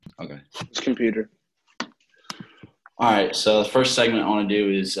Okay. It's computer. All right, so the first segment I want to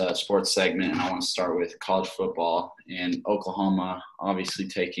do is a sports segment, and I want to start with college football. And Oklahoma obviously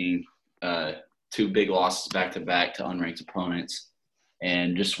taking two big losses back-to-back to unranked opponents.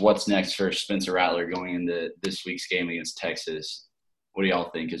 And just what's next for Spencer Rattler going into this week's game against Texas? What do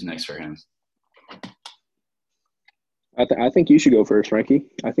y'all think is next for him? I think you should go first, Frankie.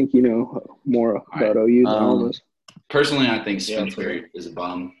 I think you know more about OU than all of us. Personally, I think Spencer is a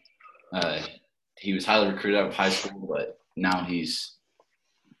bum. He was highly recruited out of high school, but now he's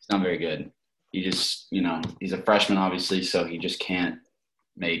not very good. He just, he's a freshman, obviously, so he just can't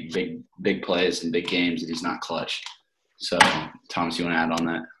make big plays in big games, and he's not clutch. So, Thomas, you want to add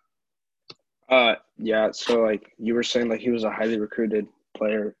on that? Yeah. So, you were saying, he was a highly recruited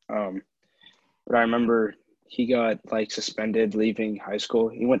player. But I remember he got, suspended leaving high school.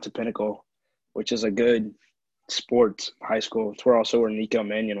 He went to Pinnacle, which is a good sports high school. It's where Nico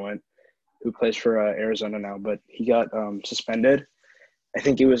Mannion went, who plays for Arizona now. But he got suspended. I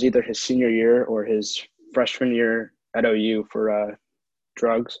think it was either his senior year or his freshman year at OU for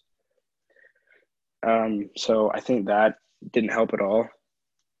drugs. So I think that didn't help at all.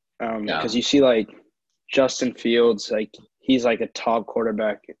 Because you see, Justin Fields, he's a top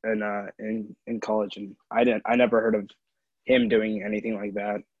quarterback in college, and I never heard of him doing anything like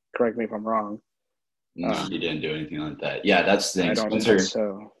that. Correct me if I'm wrong. No, he didn't do anything like that. Yeah, that's the thing. I don't think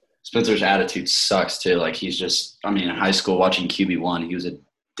so. Spencer's attitude sucks too. He's just, in high school watching QB1, he was a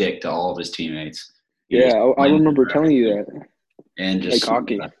dick to all of his teammates. I remember telling you that. And just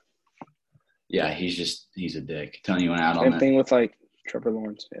hockey. Yeah, he's a dick. Telling you an add on Same that. thing with Trevor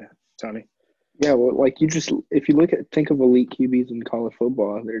Lawrence. Yeah, Tony. Yeah, well, if you think of elite QBs in college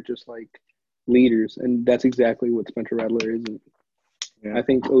football, they're just leaders, and that's exactly what Spencer Rattler is. Yeah. I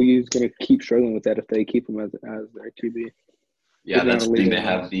think OU is going to keep struggling with that if they keep him as their QB. Yeah, that's the thing. They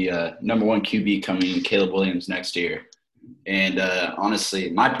have the number one QB coming in, Caleb Williams, next year. And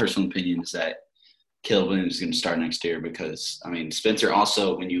honestly, my personal opinion is that Caleb Williams is going to start next year because, Spencer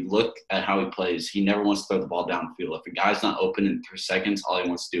also, when you look at how he plays, he never wants to throw the ball downfield. If a guy's not open in 3 seconds, all he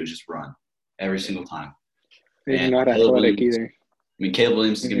wants to do is just run every single time. He's not athletic either. Caleb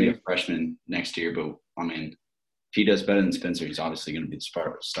Williams is going to be a freshman next year, but, if he does better than Spencer, he's obviously going to be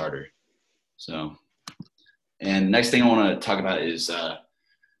the starter. So, and next thing I want to talk about is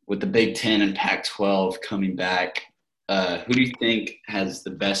with the Big Ten and Pac-12 coming back, who do you think has the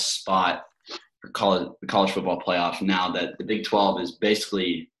best spot for the college football playoff now that the Big 12 is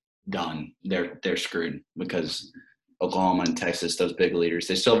basically done? They're screwed because Oklahoma and Texas, those big leaders,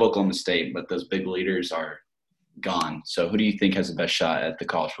 they still have Oklahoma State, but those big leaders are gone. So who do you think has the best shot at the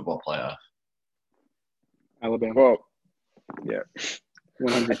college football playoff? Alabama. Well, yeah.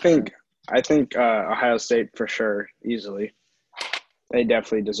 100%. I think Ohio State for sure, easily. They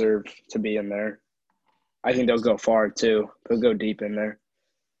definitely deserve to be in there. I think they'll go far too. They'll go deep in there.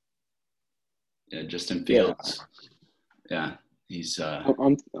 Yeah, Justin Fields. Yeah, he's.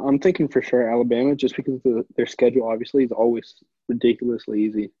 I'm thinking for sure Alabama, just because their schedule obviously is always ridiculously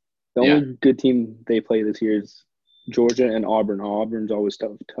easy. The only good team they play this year is Georgia and Auburn. Auburn's always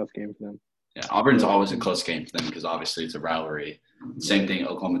tough game for them. Yeah, Auburn's always a close game for them because obviously it's a rivalry. Same thing,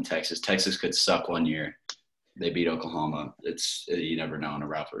 Oklahoma and Texas. Texas could suck one year. They beat Oklahoma. You never know in a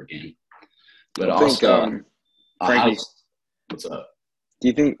rivalry game. But I think, Frankie, what's up? Do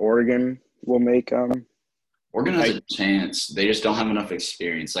you think Oregon will make Oregon has a chance. They just don't have enough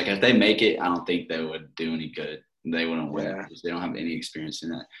experience. If they make it, I don't think they would do any good. They wouldn't win because they don't have any experience in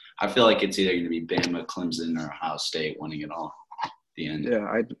that. I feel like it's either going to be Bama, Clemson, or Ohio State winning it all at the end. Yeah,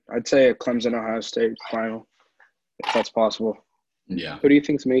 I'd say a Clemson-Ohio State final, if that's possible. Yeah. Who do you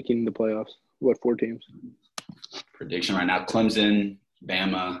think's making the playoffs? What 4 teams? Prediction right now: Clemson,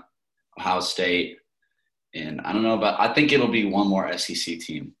 Bama, Ohio State, and I don't know about. I think it'll be one more SEC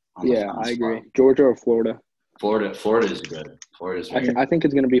team. Yeah, I agree. Georgia or Florida. Florida is good. I think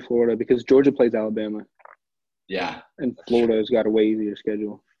it's going to be Florida because Georgia plays Alabama. Yeah. And Florida's got a way easier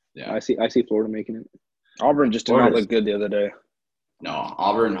schedule. Yeah. I see Florida making it. Auburn just did not look good the other day. No,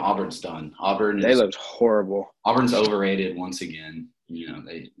 Auburn's done. They looked horrible. Auburn's overrated once again.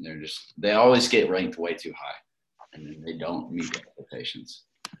 They always get ranked way too high, and then they don't meet expectations.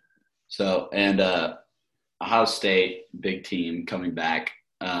 So, and Ohio State, big team coming back.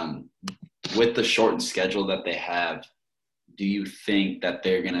 With the shortened schedule that they have, do you think that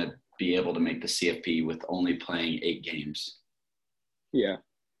they're going to be able to make the CFP with only playing 8 games? Yeah.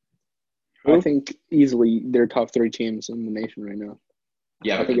 I think easily they're top 3 teams in the nation right now.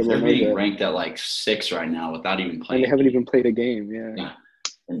 Yeah, because they're being ranked at 6 right now without even playing. And they haven't even played a game, yeah.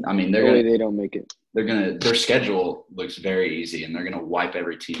 And, they don't make it. their schedule looks very easy, and they're gonna wipe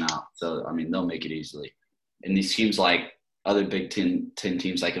every team out. So I mean, they'll make it easily. And these teams like other Big Ten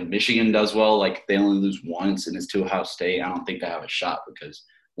teams, like if Michigan does well, like they only lose once and it's to Ohio State, I don't think they have a shot because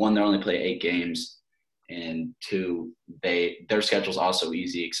one, they only play 8 games, and two, their schedule's also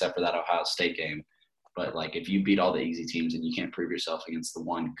easy except for that Ohio State game. But like if you beat all the easy teams and you can't prove yourself against the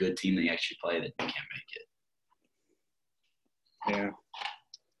one good team that you actually play, then you can't make it. Yeah.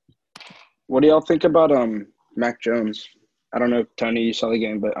 What do y'all think about Mac Jones? I don't know if Tony, you saw the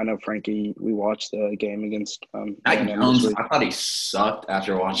game, but I know Frankie, we watched the game against Mac Jones. I thought he sucked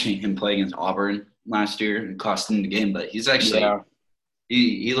after watching him play against Auburn last year and cost him the game. But he's actually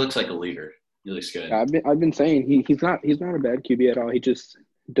he looks like a leader. He looks good. I've been saying he's not a bad QB at all. He just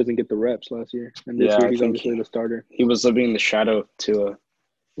doesn't get the reps last year, and this year he's obviously the starter. He was living in the shadow of Tua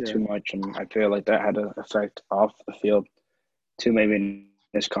too much, and I feel like that had an effect off the field too, maybe in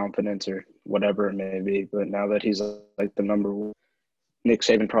his confidence or whatever it may be. But now that he's like the number one, Nick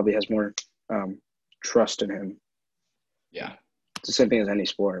Saban probably has more trust in him. Yeah. It's the same thing as any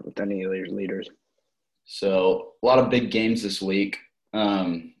sport with any leaders. So a lot of big games this week.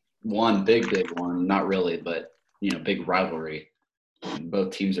 One big one, not really, but big rivalry.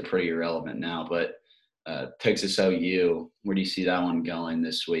 Both teams are pretty irrelevant now, but Texas OU, where do you see that one going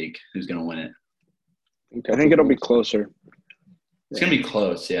this week? Who's going to win it? I think it'll be closer. It's going to be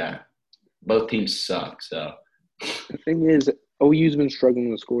close, yeah. Both teams suck, so. The thing is, OU's been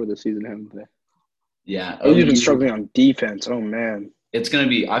struggling to score this season, haven't they? Yeah. OU's been struggling on defense. Oh, man. It's going to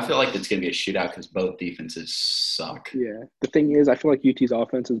be – I feel like it's going to be a shootout because both defenses suck. Yeah. The thing is, I feel like UT's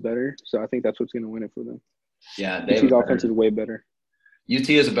offense is better, so I think that's what's going to win it for them. Yeah. UT's offense is way better. UT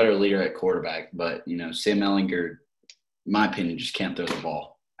is a better leader at quarterback, but, Sam Ehlinger, in my opinion, just can't throw the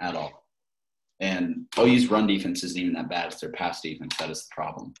ball at all. And OU's run defense isn't even that bad. It's their pass defense that is the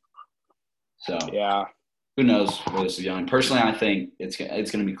problem. So yeah, who knows where this is going? Personally, I think it's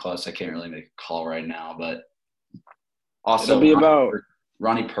going to be close. I can't really make a call right now, but also it'll be about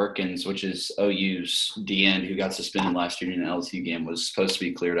Ronnie Perkins, which is OU's DN who got suspended last year in the LSU game, was supposed to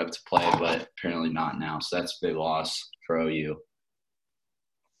be cleared up to play, but apparently not now. So that's a big loss for OU.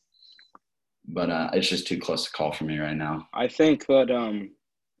 But it's just too close to call for me right now. I think that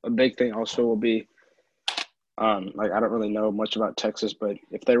a big thing also will be, I don't really know much about Texas, but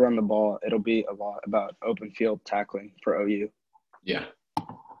if they run the ball, it'll be a lot about open field tackling for OU. Yeah.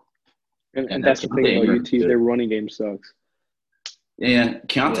 And that's the thing about UT. Their running game sucks. Yeah,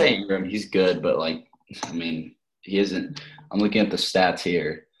 Keontae Ingram, he's good, but, he isn't – I'm looking at the stats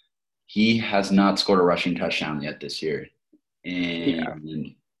here. He has not scored a rushing touchdown yet this year.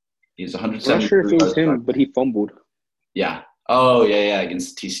 And he's 170. I'm not sure if it was him, but he fumbled. Yeah. Oh, yeah,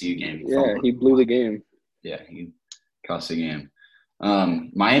 against the TCU game. He blew the game. Yeah, he cost the game.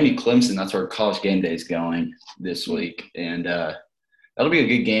 Miami Clemson, that's where College Game Day is going this week. And that'll be a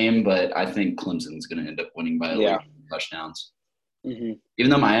good game, but I think Clemson's going to end up winning by touchdowns. Mm-hmm.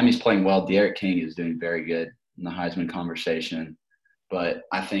 Even though Miami's playing well, Derek King is doing very good in the Heisman conversation. But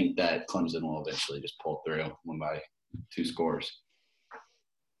I think that Clemson will eventually just pull through, win by 2 scores.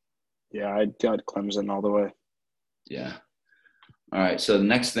 Yeah, I got Clemson all the way. Yeah. All right, so the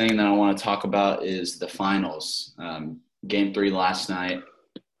next thing that I want to talk about is the finals. Game 3 last night.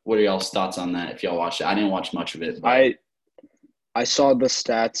 What are y'all's thoughts on that if y'all watched it? I didn't watch much of it. But I saw the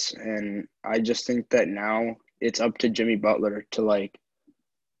stats, and I just think that now it's up to Jimmy Butler to,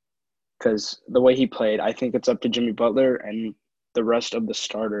 because the way he played, I think it's up to Jimmy Butler and the rest of the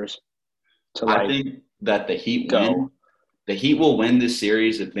starters to, I think that the Heat win. The Heat will win this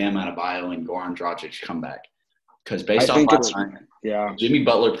series if Bam Adebayo and Goran Dragic come back. Because based on last night, Jimmy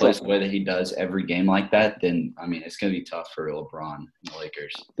Butler plays the way that he does every game like that, then, it's going to be tough for LeBron and the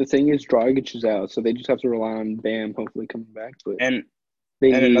Lakers. The thing is, Dragic is out, so they just have to rely on Bam hopefully coming back. But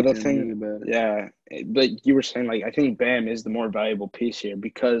another thing, but you were saying, I think Bam is the more valuable piece here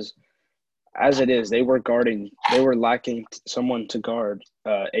because as it is, they were lacking someone to guard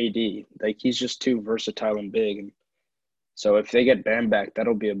AD. He's just too versatile and big. And so if they get Bam back,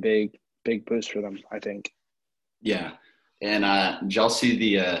 that'll be a big boost for them, I think. Yeah. And did y'all see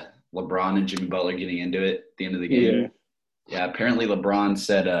the LeBron and Jimmy Butler getting into it at the end of the game? Yeah, apparently LeBron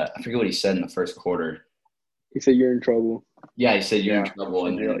said I forget what he said in the first quarter. He said, "You're in trouble." Yeah, he said, "You're in trouble."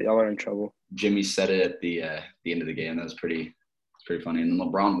 And y'all are in trouble. Jimmy said it at the end of the game. That was pretty funny. And then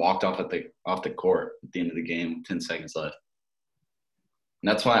LeBron walked off the court at the end of the game with 10 seconds left. And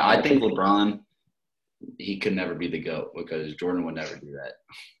that's why I think LeBron, he could never be the GOAT because Jordan would never do that.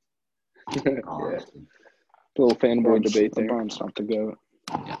 A little fanboy debate there. LeBron's not the GOAT.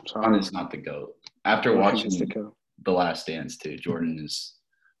 Yeah, Jordan is not the GOAT. After watching The Last Dance, too, Jordan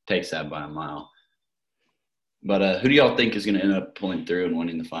takes that by a mile. But who do y'all think is going to end up pulling through and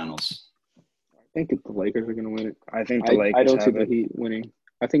winning the finals? I think the Lakers are going to win it. I think the Lakers I don't see have the it. Heat winning.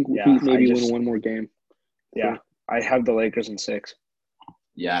 I think Yeah, Heat maybe win one more game. Yeah, I have the Lakers in 6.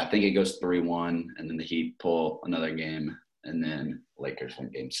 Yeah, I think it goes 3-1, and then the Heat pull another game, and then Lakers win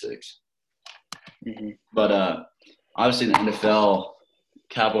game 6. Mm-hmm. But obviously in the NFL,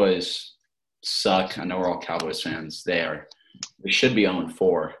 Cowboys suck. I know we're all Cowboys fans. They should be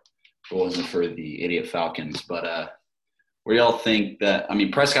 0-4 if it wasn't for the idiot Falcons. But where do y'all think that – I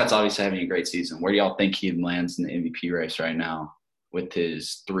mean, Prescott's obviously having a great season. Where do y'all think he lands in the MVP race right now with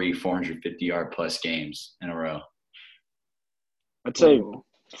his 3 450-yard-plus games in a row? I'd say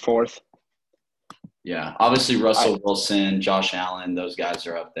 4th. Yeah, obviously Russell Wilson, Josh Allen, those guys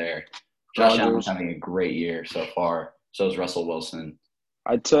are up there. Josh Allen's having a great year so far. So is Russell Wilson.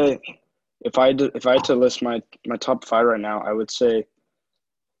 I'd say if I had to list my top 5 right now, I would say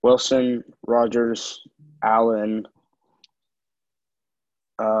Wilson, Rodgers, Allen.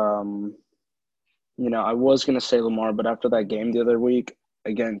 I was gonna say Lamar, but after that game the other week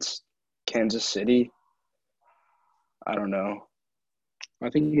against Kansas City, I don't know. I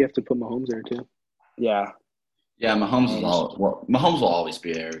think you have to put Mahomes there too. Yeah. Yeah, Mahomes will always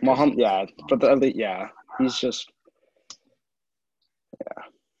be there. Mahomes, yeah, but he's just. Yeah.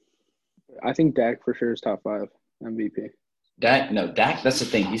 I think Dak for sure is top 5 MVP. Dak. That's the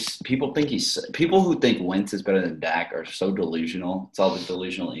thing. People who think Wentz is better than Dak are so delusional. It's all the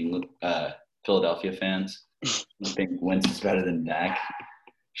delusional Philadelphia fans who think Wentz is better than Dak.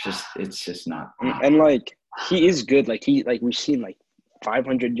 It's just not. And he is good. We've seen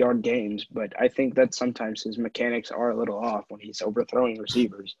 500-yard games, but I think that sometimes his mechanics are a little off when he's overthrowing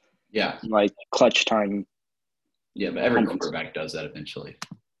receivers. Yeah. Clutch time. Yeah, but every quarterback does that eventually.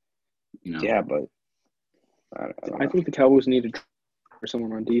 Yeah, but I think the Cowboys need to for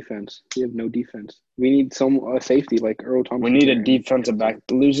someone on defense. We have no defense. We need some safety like Earl Thompson. We need a defensive back.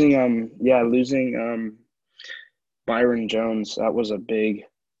 Losing Byron Jones, that was a big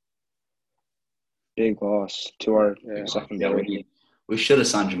loss to our secondary. We should have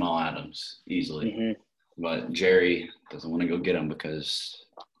signed Jamal Adams easily. Mm-hmm. But Jerry doesn't want to go get him because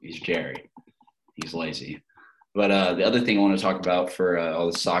he's Jerry. He's lazy. But the other thing I want to talk about for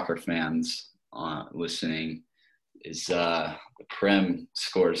all the soccer fans listening is the Prem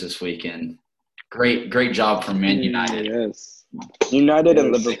scores this weekend. Great job from Man United. Yes. United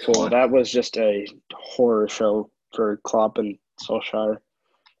and Liverpool. That was just a horror show for Klopp and Solskjaer.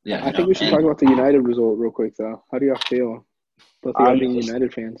 Yeah, I think we should talk about the United result real quick, though. How do y'all feel? Both of y'all being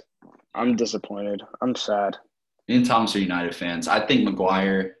United fans. I'm disappointed. I'm sad. Me and Thomas are United fans. I think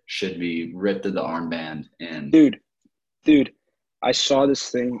Maguire should be ripped of the armband. And dude, I saw this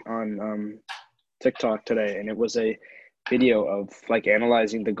thing on TikTok today, and it was a video of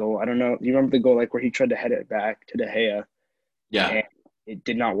analyzing the goal. I don't know. You remember the goal where he tried to head it back to De Gea? Yeah. And it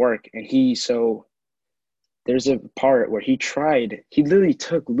did not work. And there's a part where he literally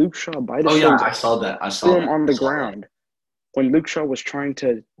took Luke Shaw by the face. Oh, yeah, I saw that. Threw him on the ground when Luke Shaw was trying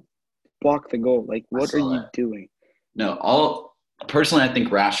to block the goal. What are you doing? No, personally, I think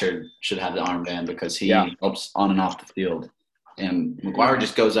Rashford should have the armband because he helps on and off the field. And Maguire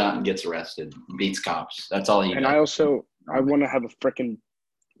just goes out and gets arrested, beats cops. That's all he does. And I want to have a freaking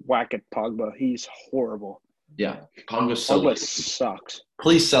whack at Pogba. He's horrible. Yeah, Pogba sucks.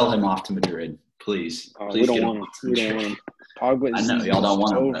 Please sell him off to Madrid. Please. We don't want him. Pogba I know y'all don't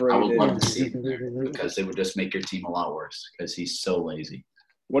want him. But I would love to overrated. see him there because it would just make your team a lot worse because he's so lazy.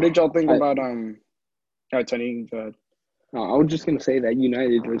 What did y'all think about Tony? Go ahead. No, I was just gonna say that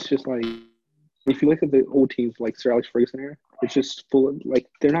United. It's just if you look at the old teams like Sir Alex Ferguson era, it's just full of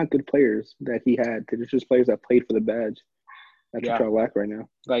they're not good players that he had. They're just players that played for the badge. That's what y'all lack right now.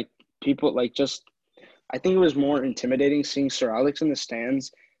 People I think it was more intimidating seeing Sir Alex in the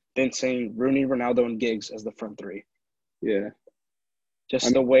stands than seeing Rooney, Ronaldo, and Giggs as the front three. Yeah.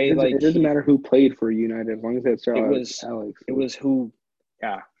 The way it doesn't matter who played for United as long as that's Sir Alex. It was who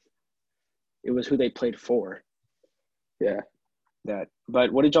they played for. Yeah.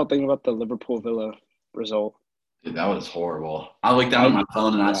 But what did y'all think about the Liverpool Villa result? Dude, that was horrible. I looked down at my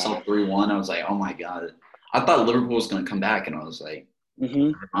phone and I saw 3-1. I was like, oh my God. I thought Liverpool was going to come back and I was like,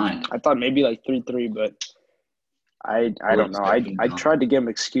 never mind. I thought maybe 3-3, but I don't know. I tried to give him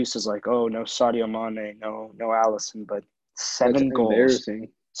excuses no Sadio Mane, no Alisson, but 7 goals. Embarrassing.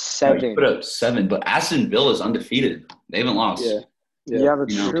 7. Put up 7, but Aston Villa is undefeated. They haven't lost. Yeah,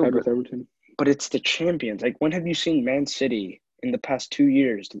 that's true. Tied with Everton. But it's the champions. When have you seen Man City in the past 2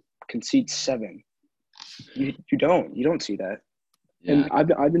 years concede 7? You don't see that. Yeah. And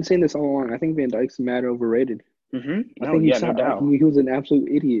I've been saying this all along. I think Van Dijk's mad overrated. Mm-hmm. No doubt. He was an absolute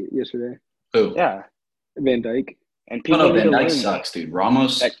idiot yesterday. Who? Yeah. Van Dyke. And No, people no, need Van to Dyke learn sucks, dude.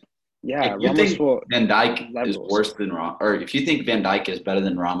 Ramos. that. Yeah, If you Ramos think will Van Dyke is levels. worse than or if you think Van Dyke is better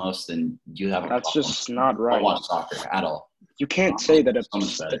than Ramos, then you have a That's problem. just not You don't right. watch soccer at all. You can't Ramos say that is so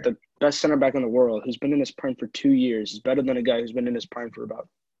much better. that the best center back in the world, who's been in his prime for 2 years, is better than a guy who's been in his prime for about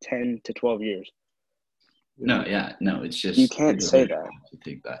 10 to 12 years. No, yeah, no, it's just You can't say that. to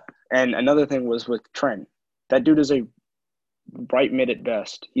think that. And another thing was with Trent. That dude is a right mid at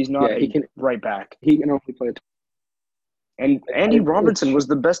best. He's not right back. He can only play. And Andy Robertson was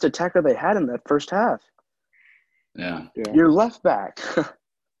the best attacker they had in that first half. Yeah. Your left back.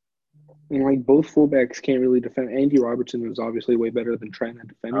 And like both fullbacks can't really defend. Andy Robertson was obviously way better than Trent at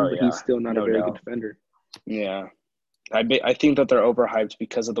defending, but he's still not a very good defender. Yeah. I think that they're overhyped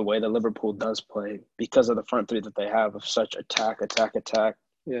because of the way that Liverpool does play, because of the front three that they have of such attack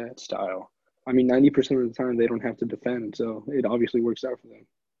style. I mean, 90% of the time they don't have to defend, so it obviously works out for them.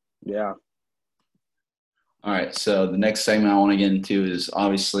 Yeah. All right, so the next segment I want to get into is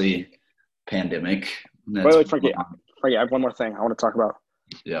obviously pandemic. Wait, Frankie, I have one more thing I want to talk about.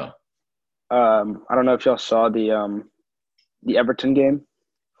 Yeah. I don't know if y'all saw the Everton game.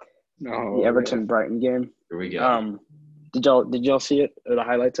 No. The Everton-Brighton game. Here we go. Did y'all see it, or the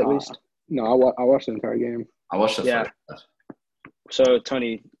highlights at least? No, I watched the entire game. I watched the first half. So,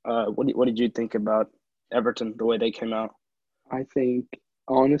 Tony, what did you think about Everton, the way they came out? I think,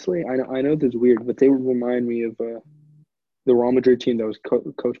 honestly, I know this is weird, but they remind me of the Real Madrid team that was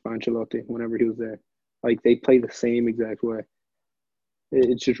coached by Ancelotti whenever he was there. Like, they play the same exact way.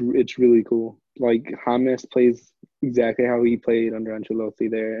 It's really cool. Like, James plays exactly how he played under Ancelotti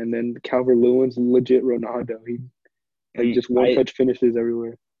there. And then Calvert-Lewin's legit Ronaldo. He just one-touch finishes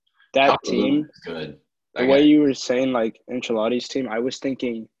everywhere. That team – good. The way you were saying, like, Ancelotti's team, I was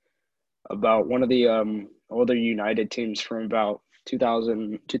thinking about one of the older United teams from about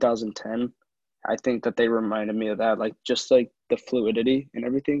 2010. I think that they reminded me of that, like, just, like, the fluidity and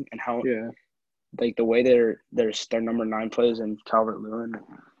everything and how, like, the way their number 9 plays and Calvert-Lewin,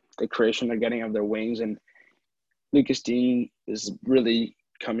 the creation they're getting of their wings. And Lucas Dean is really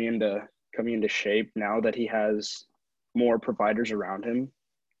coming into shape now that he has more providers around him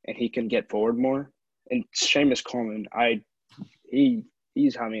and he can get forward more. And Seamus Coleman,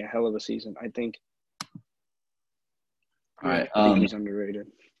 he's having a hell of a season. I think. All right. I think he's underrated.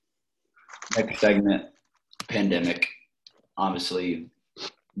 Next segment, pandemic. Obviously,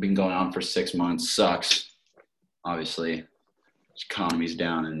 been going on for 6 months. Sucks. Obviously, economy's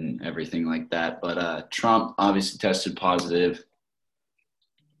down and everything like that. But Trump obviously tested positive.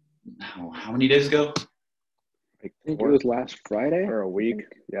 How many days ago? I think it was last Friday or a week.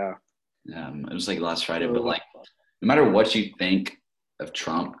 Yeah. It was like last Friday, but like, no matter what you think of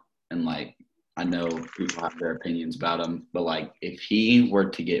Trump, and like, I know people have their opinions about him, but like, if he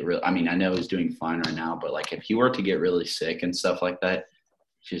were to get I mean, I know he's doing fine right now, but like, if he were to get really sick and stuff like that,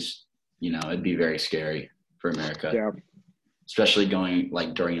 just, it'd be very scary for America. Yeah. Especially going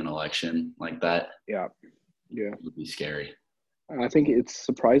like during an election like that. Yeah. Yeah. It would be scary. I think it's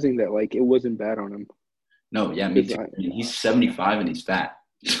surprising that like it wasn't bad on him. No, yeah, me too. I mean, he's 75 and he's fat.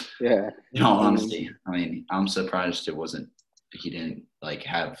 Yeah. In all honesty, I mean, I'm surprised he didn't like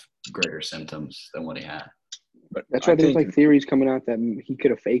have greater symptoms than what he had. But that's why there's like theories coming out that he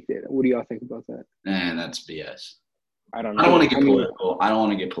could have faked it. What do y'all think about that? Man, that's BS. I don't know. I don't want to get political. I don't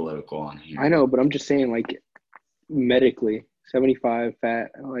want to get political on here. I know, but I'm just saying, like, medically, 75,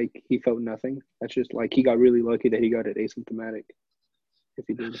 fat, like, he felt nothing. That's just, like, he got really lucky that he got it asymptomatic, if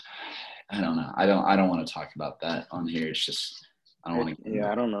he did. I don't know. I don't want to talk about that on here. It's just, I don't want to.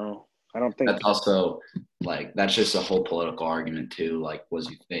 Yeah, I don't know. I don't think. That's also, like, that's just a whole political argument, too. Like, was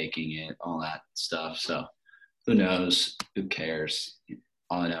he faking it? All that stuff. So, who knows? Who cares?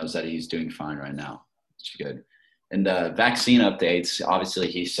 All I know is that he's doing fine right now. It's good. And vaccine updates, obviously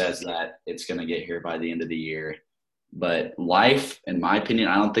he says that it's going to get here by the end of the year. But life, in my opinion,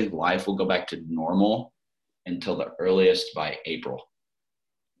 I don't think life will go back to normal until the earliest by April.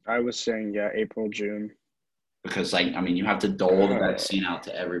 I was saying, April, June. Because, like, I mean, you have to dole the vaccine out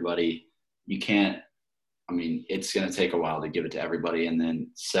to everybody. You can't – I mean, it's going to take a while to give it to everybody and then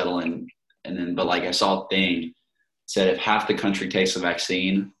settle in. And then, but, like, I saw a thing said if half the country takes the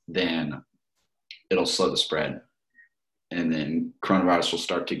vaccine, then it'll slow the spread. And then coronavirus will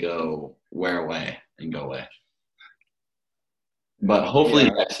start to wear away and go away. But hopefully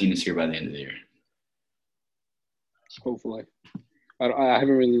the vaccine is here by the end of the year. Hopefully. I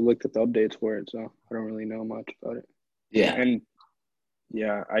haven't really looked at the updates for it, so I don't really know much about it. Yeah. And,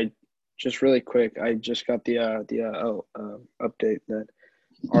 I just really quick, I just got the update that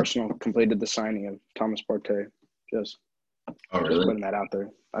Arsenal completed the signing of Thomas Partey. Just really? putting that out there.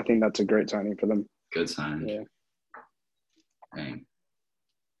 I think that's a great signing for them. Good sign. Yeah. Dang.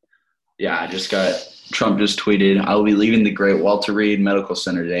 Yeah, Trump just tweeted, I will be leaving the Great Walter Reed Medical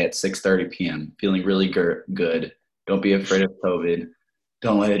Center today at 6:30 p.m. Feeling really good. Don't be afraid of COVID.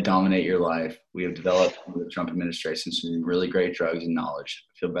 Don't let it dominate your life. We have developed under the Trump administration some really great drugs and knowledge.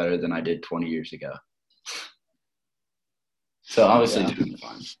 I feel better than I did 20 years ago. So obviously doing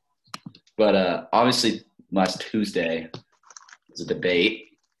fine. But obviously last Tuesday was a debate.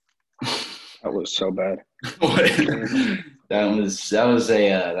 That was so bad. That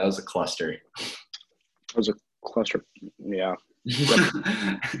was a cluster. It was a cluster. Yeah.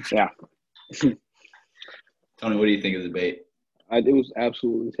 Yeah. Tony, what do you think of the debate? It was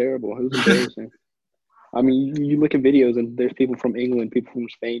absolutely terrible. It was embarrassing. I mean, you look at videos and there's people from England, people from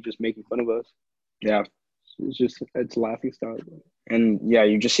Spain just making fun of us. Yeah. It's laughing stock. And yeah,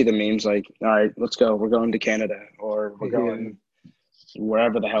 you just see the memes like, all right, let's go. We're going to Canada, or we're going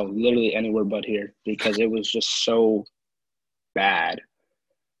wherever the hell, literally anywhere but here, because it was just so bad.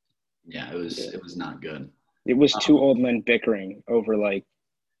 Yeah, it was not good. It was two old men bickering over like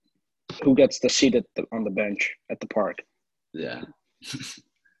who gets the seat on the bench at the park. Yeah.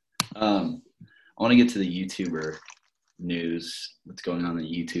 I want to get to the YouTuber news. What's going on in the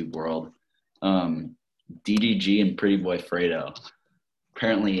YouTube world? DDG and Pretty Boy Fredo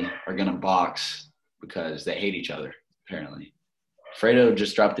apparently are gonna box because they hate each other. Apparently, Fredo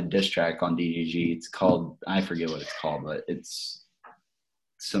just dropped a diss track on DDG. It's called, I forget what it's called, but it's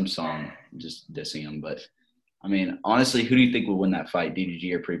some song just dissing him. But I mean, honestly, who do you think will win that fight,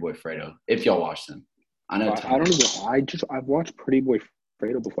 DDG or Pretty Boy Fredo? If y'all watch them, I know. I've watched Pretty Boy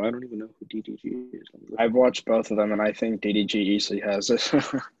Fredo before. I don't even know who DDG is. I've watched both of them, and I think DDG easily has it.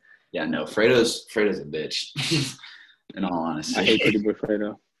 Yeah, no, Fredo's a bitch. In all honesty, I hate Pretty Boy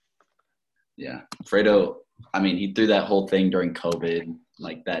Fredo. Yeah, Fredo. I mean, he threw that whole thing during COVID,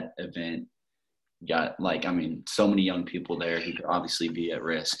 like that event. Got so many young people there who could obviously be at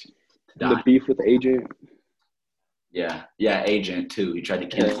risk to die. The beef with Agent. Yeah, Agent too. He tried to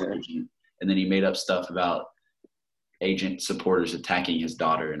cancel Agent, and then he made up stuff about Agent supporters attacking his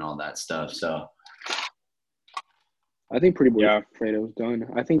daughter and all that stuff. So I think Pretty Boy Fredo's done.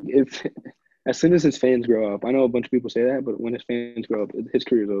 I think as soon as his fans grow up, I know a bunch of people say that, but when his fans grow up, his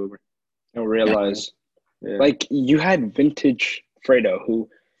career's over. They'll realize. Yeah. Like, you had vintage Fredo, who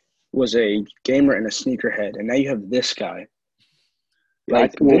was a gamer and a sneakerhead, and now you have this guy.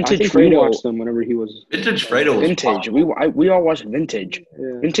 Like, vintage Fredo. We watched them whenever he was. Vintage Fredo was vintage. We all watched Vintage.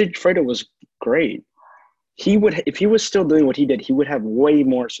 Yeah. Vintage Fredo was great. He would, if he was still doing what he did, he would have way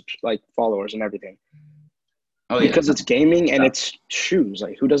more followers and everything. Oh yeah, because it's gaming and it's shoes.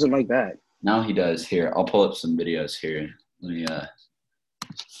 Like, who doesn't like that? Now he does. Here, I'll pull up some videos here. Let me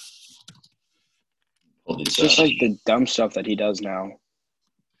it's just like the dumb stuff that he does now.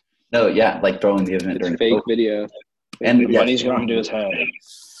 No, yeah, like throwing the event during fake video. And money's going to his head.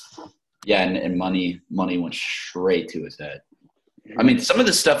 Yeah, and money went straight to his head. I mean, some of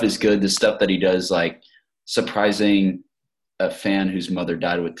the stuff is good. The stuff that he does, like surprising a fan whose mother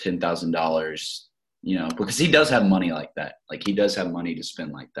died with $10,000, because he does have money like that. Like, he does have money to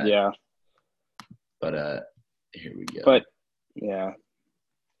spend like that. Yeah. But here we go. But yeah.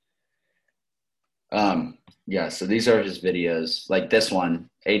 Yeah, so these are his videos. Like this one,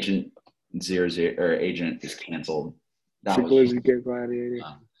 Agent 00 or Agent is canceled. That was and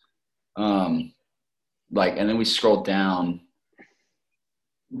then we scroll down.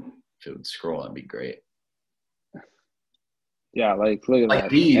 If it would scroll, that'd be great. Yeah, like look at like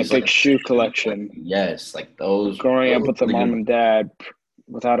that these, epic shoe collection. Yes, like those. Growing up with a mom and dad,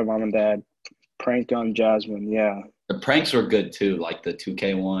 without a mom and dad, prank on Jasmine. Yeah, the pranks were good too, like the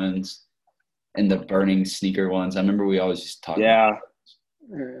 2K ones and the burning sneaker ones. I remember we always used to talk. Yeah.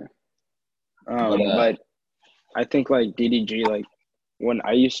 About but I think like DDG, like when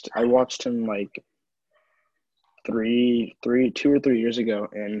I watched him like 2 or 3 years ago,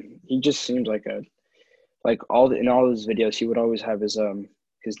 and he just seems like in all his videos he would always have his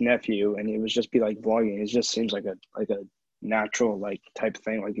nephew, and he would just be like vlogging. It just seems like a natural like type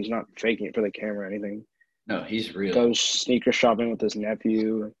thing. Like, he's not faking it for the camera or anything. No, he's real. Goes sneaker shopping with his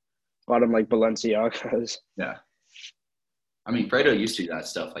nephew. Bought him like Balenciagas. Yeah. I mean, Fredo used to do that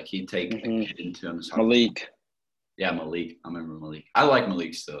stuff. Like, he'd take a kid into him. Malik. Yeah, Malik. I remember Malik. I like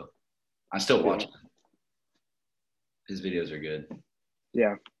Malik still. I still watch him. His videos are good.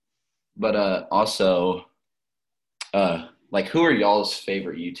 Yeah. But also, like, who are y'all's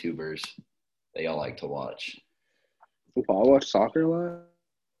favorite YouTubers that y'all like to watch? Well, I watch soccer a lot.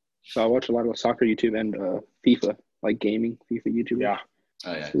 So I watch a lot of soccer YouTube and FIFA, like gaming FIFA YouTube. Yeah.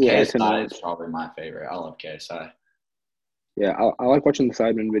 Oh, yeah. KSI is probably my favorite. I love KSI. Yeah, I like watching the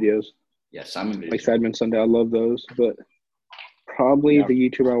Sidemen videos. Yeah, Simon videos. Like Sidemen Sunday, I love those. But probably the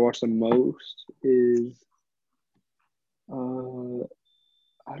YouTuber I watch the most is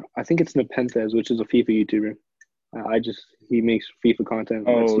I think it's Nepenthes, which is a FIFA YouTuber. He makes FIFA content.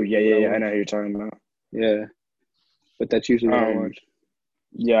 Oh yeah. I know who you're talking about. Yeah, but that's usually what I watch.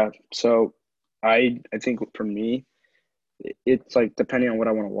 Yeah, so I think for me, it's like depending on what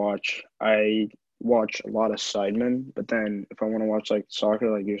I want to watch. I watch a lot of Sidemen, but then if I want to watch like soccer,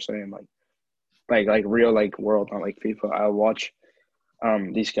 like you're saying, like real like world, not like FIFA, I'll watch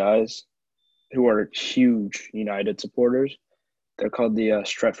these guys who are huge United supporters. They're called the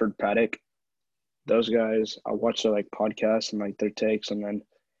Stretford Paddock. Those guys, I watch their like podcasts and like their takes, and then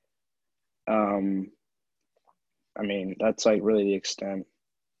I mean that's like really the extent.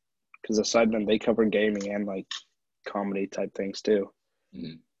 Because the Sidemen, they cover gaming and like comedy type things too.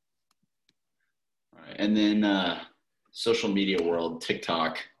 Mm-hmm. All right. And then social media world,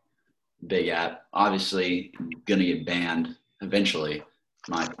 TikTok, big app, obviously gonna get banned eventually, in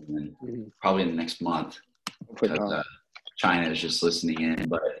my opinion, probably in the next month, because China is just listening in.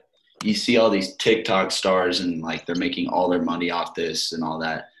 But you see all these TikTok stars and like they're making all their money off this and all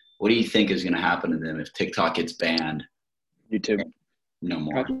that. What do you think is gonna happen to them if TikTok gets banned? YouTube. No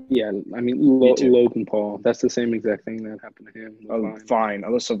more. I mean, Logan Paul. That's the same exact thing that happened to him. Fine.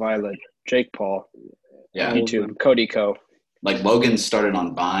 Alyssa Violet, Jake Paul. Yeah. YouTube. Cody Co. Like Logan started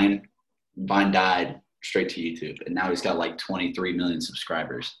on Vine. Vine died, straight to YouTube, and now he's got like 23 million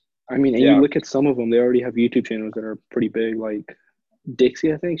subscribers. I mean, and you look at some of them; they already have YouTube channels that are pretty big. Like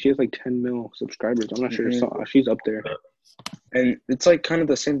Dixie, I think she has like 10 mil subscribers. I'm not sure. She's up there. And it's like kind of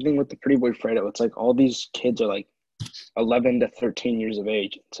the same thing with the Pretty Boy Fredo. It's like all these kids are like 11 to 13 years of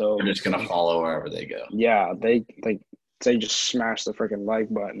age. So they're just gonna follow wherever they go. Yeah, they just smash the freaking like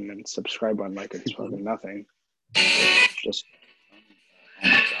button and subscribe button like it's fucking nothing. Just oh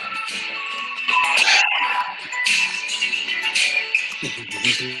my god.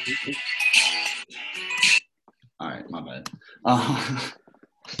 All right, my bad.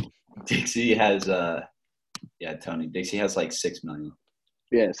 Dixie has Tony. Dixie has like 6 million.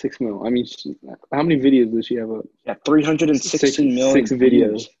 Yeah, 6 mil. I mean, how many videos does she have up? Yeah, 316 million. 6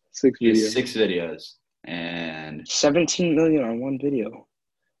 videos. 6 videos. 6 videos and 17 million on one video.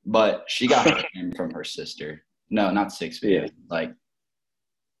 But she got her name from her sister. No, not 6 videos. Yeah. Like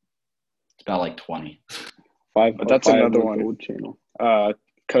it's about like 20. 5. But that's another one. Old channel.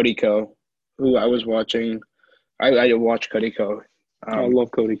 Cody Co, who I was watching. I watch Cody Co. I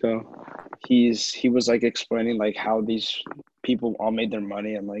love Cody Co. He was like explaining like how these people all made their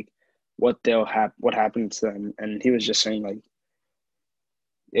money and like what happened to them, and he was just saying like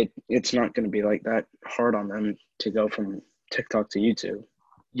it's not going to be like that hard on them to go from TikTok to YouTube.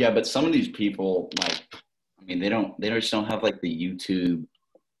 Yeah, but some of these people, like, I mean, they just don't have like the YouTube.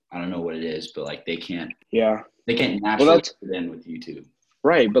 I don't know what it is, but like they can't naturally fit in with YouTube.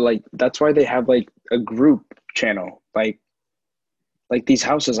 Right, but like that's why they have like a group channel, like these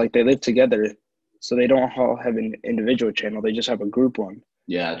houses, like they live together, so they don't all have an individual channel. They just have a group one.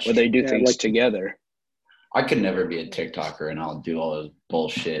 Yeah, where they do things together. I could never be a TikToker, and I'll do all those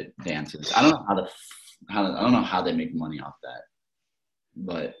bullshit dances. I don't know I don't know how they make money off that,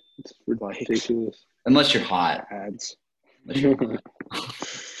 but it's ridiculous. Unless you're hot, ads. Unless you're hot.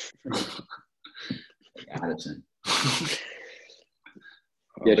 Like Addison.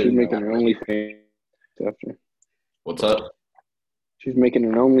 Yeah, she's making her OnlyFans after. What's up? She's making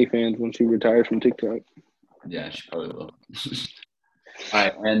her OnlyFans when she retires from TikTok. Yeah, she probably will. All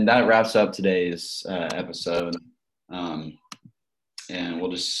right, and that wraps up today's episode. And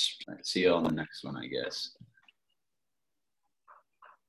we'll just see you on the next one, I guess.